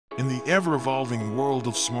In the ever-evolving world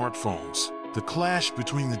of smartphones, the clash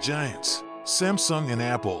between the giants, Samsung and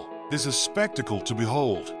Apple, is a spectacle to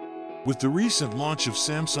behold. With the recent launch of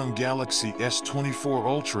Samsung Galaxy S24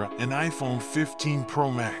 Ultra and iPhone 15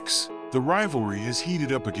 Pro Max, the rivalry has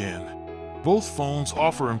heated up again. Both phones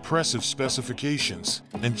offer impressive specifications,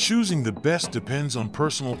 and choosing the best depends on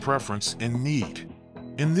personal preference and need.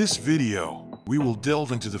 In this video, we will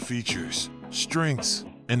delve into the features, strengths,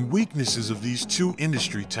 and weaknesses of these two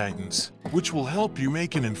industry titans, which will help you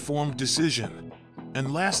make an informed decision.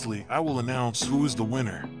 And lastly, I will announce who is the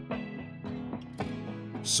winner.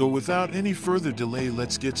 So without any further delay,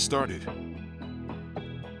 let's get started.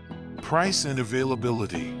 Price and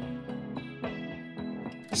availability.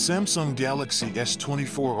 Samsung Galaxy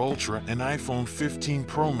S24 Ultra and iPhone 15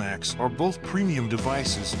 Pro Max are both premium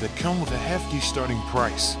devices that come with a hefty starting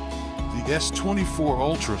price. The S24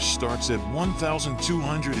 Ultra starts at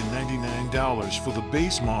 $1,299 for the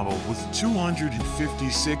base model with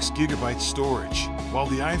 256GB storage, while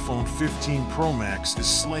the iPhone 15 Pro Max is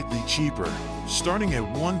slightly cheaper, starting at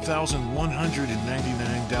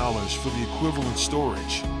 $1,199 for the equivalent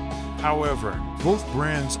storage. However, both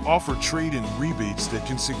brands offer trade-in rebates that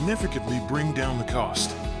can significantly bring down the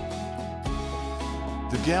cost.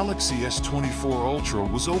 The Galaxy S24 Ultra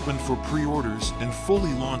was opened for pre-orders and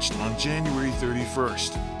fully launched on January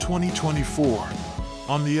 31st, 2024.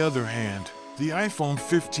 On the other hand, the iPhone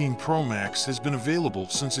 15 Pro Max has been available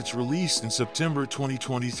since its release in September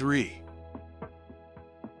 2023.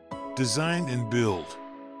 Design and build.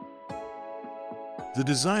 The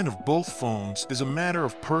design of both phones is a matter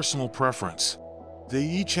of personal preference. They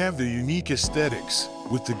each have their unique aesthetics,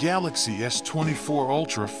 with the Galaxy S24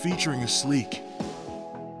 Ultra featuring a sleek,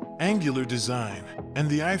 angular design, and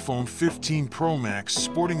the iPhone 15 Pro Max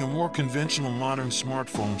sporting a more conventional modern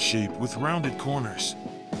smartphone shape with rounded corners.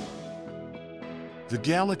 The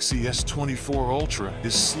Galaxy S24 Ultra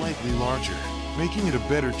is slightly larger, making it a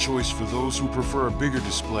better choice for those who prefer a bigger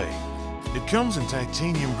display. It comes in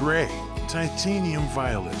titanium gray, titanium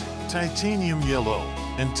violet, titanium yellow,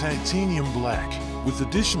 and titanium black, with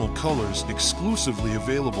additional colors exclusively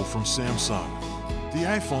available from Samsung. The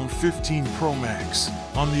iPhone 15 Pro Max,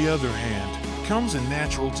 on the other hand, comes in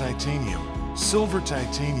natural titanium, silver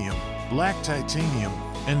titanium, black titanium,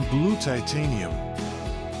 and blue titanium.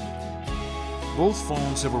 Both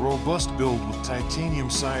phones have a robust build with titanium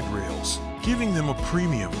side rails, giving them a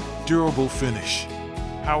premium, durable finish.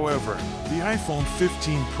 However, the iPhone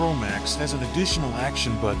 15 Pro Max has an additional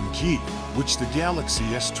action button key, which the Galaxy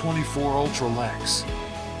S24 Ultra lacks.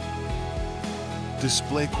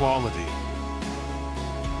 Display quality.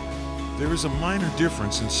 There is a minor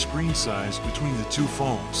difference in screen size between the two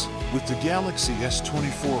phones, with the Galaxy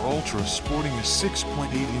S24 Ultra sporting a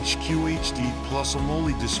 6.8-inch QHD Plus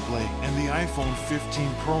AMOLED display and the iPhone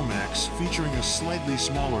 15 Pro Max featuring a slightly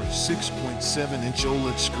smaller 6.7-inch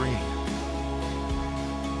OLED screen.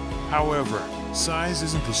 However, size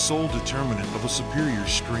isn't the sole determinant of a superior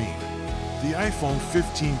screen. The iPhone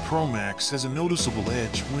 15 Pro Max has a noticeable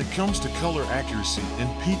edge when it comes to color accuracy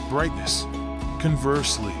and peak brightness.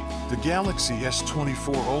 Conversely, the Galaxy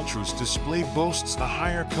S24 Ultra's display boasts a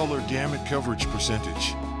higher color gamut coverage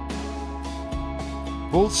percentage.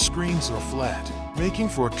 Both screens are flat, making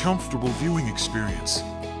for a comfortable viewing experience.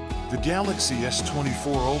 The Galaxy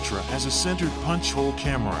S24 Ultra has a centered punch-hole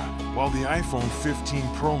camera, while the iPhone 15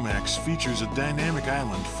 Pro Max features a dynamic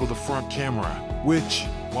island for the front camera, which,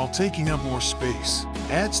 while taking up more space,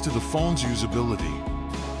 adds to the phone's usability.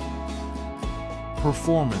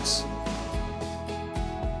 Performance.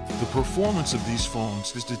 The performance of these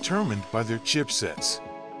phones is determined by their chipsets.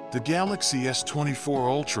 The Galaxy S24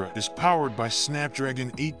 Ultra is powered by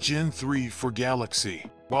Snapdragon 8 Gen 3 for Galaxy,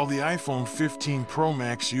 while the iPhone 15 Pro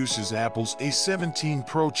Max uses Apple's A17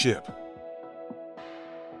 Pro chip.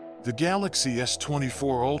 The Galaxy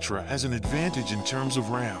S24 Ultra has an advantage in terms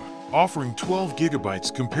of RAM, offering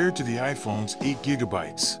 12GB compared to the iPhone's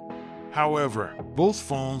 8GB. However, both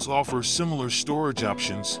phones offer similar storage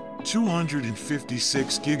options: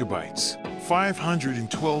 256GB,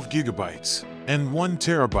 512GB, and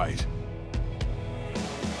 1TB.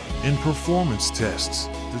 In performance tests,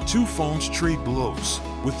 the two phones trade blows,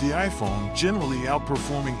 with the iPhone generally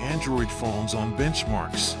outperforming Android phones on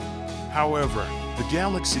benchmarks. However, the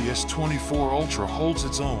Galaxy S24 Ultra holds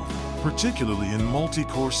its own, particularly in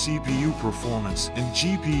multi-core CPU performance and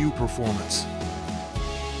GPU performance.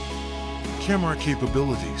 Camera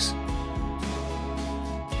capabilities.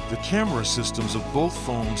 The camera systems of both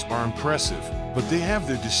phones are impressive, but they have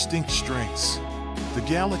their distinct strengths. The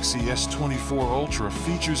Galaxy S24 Ultra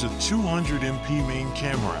features a 200MP main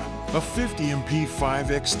camera, a 50MP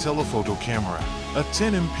 5x telephoto camera, a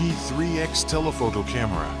 10MP 3x telephoto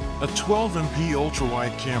camera, a 12MP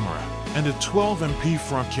ultra-wide camera, and a 12MP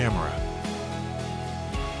front camera.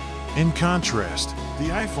 In contrast, the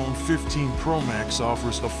iPhone 15 Pro Max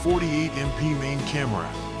offers a 48MP main camera,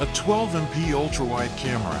 a 12MP ultra-wide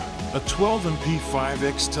camera, a 12MP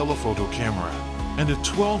 5x telephoto camera, and a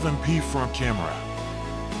 12MP front camera.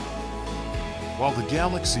 While the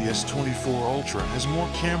Galaxy S24 Ultra has more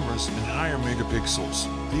cameras and higher megapixels,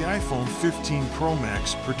 the iPhone 15 Pro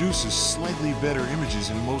Max produces slightly better images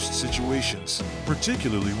in most situations,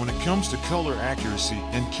 particularly when it comes to color accuracy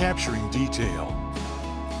and capturing detail.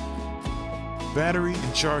 Battery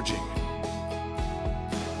and charging.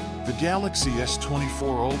 The Galaxy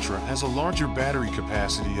S24 Ultra has a larger battery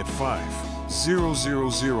capacity at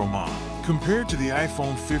 5,000 mAh compared to the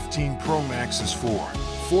iPhone 15 Pro Max's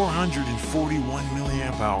 441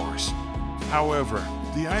 mAh. However,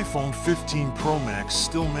 the iPhone 15 Pro Max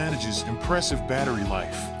still manages impressive battery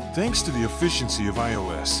life thanks to the efficiency of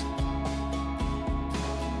iOS.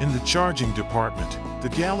 In the charging department, the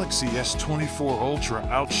Galaxy S24 Ultra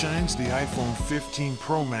outshines the iPhone 15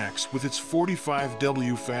 Pro Max with its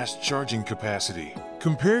 45W fast charging capacity,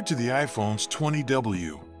 compared to the iPhone's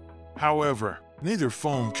 20W. However, neither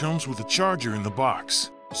phone comes with a charger in the box,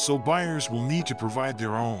 so buyers will need to provide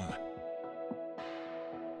their own.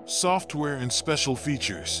 Software and special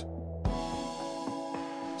features.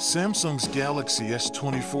 Samsung's Galaxy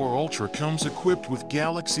S24 Ultra comes equipped with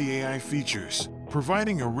Galaxy AI features,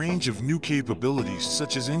 providing a range of new capabilities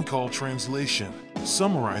such as in-call translation,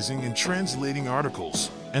 summarizing and translating articles,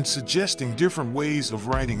 and suggesting different ways of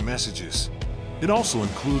writing messages. It also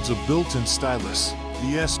includes a built-in stylus,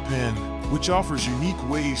 the S Pen, which offers unique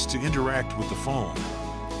ways to interact with the phone.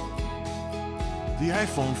 The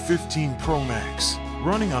iPhone 15 Pro Max,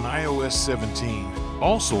 running on iOS 17,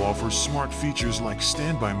 also offers smart features like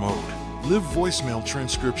standby mode, live voicemail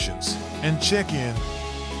transcriptions, and check-in.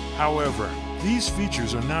 However, these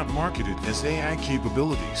features are not marketed as AI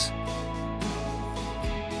capabilities.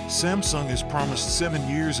 Samsung has promised 7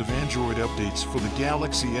 years of Android updates for the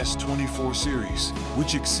Galaxy S24 series,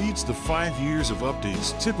 which exceeds the 5 years of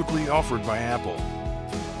updates typically offered by Apple.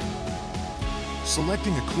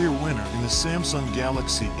 Selecting a clear winner in the Samsung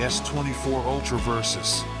Galaxy S24 Ultra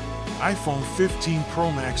versus iPhone 15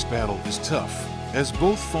 Pro Max battle is tough, as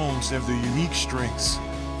both phones have their unique strengths.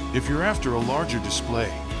 If you're after a larger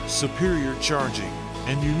display, superior charging,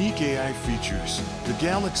 and unique AI features, the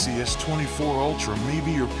Galaxy S24 Ultra may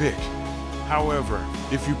be your pick. However,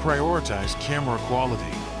 if you prioritize camera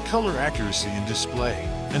quality, color accuracy and display,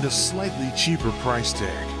 and a slightly cheaper price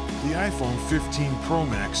tag, the iPhone 15 Pro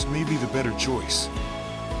Max may be the better choice.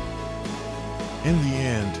 In the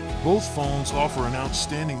end, both phones offer an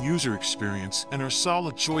outstanding user experience and are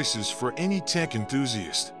solid choices for any tech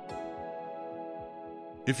enthusiast.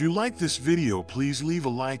 If you like this video, please leave a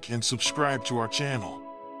like and subscribe to our channel.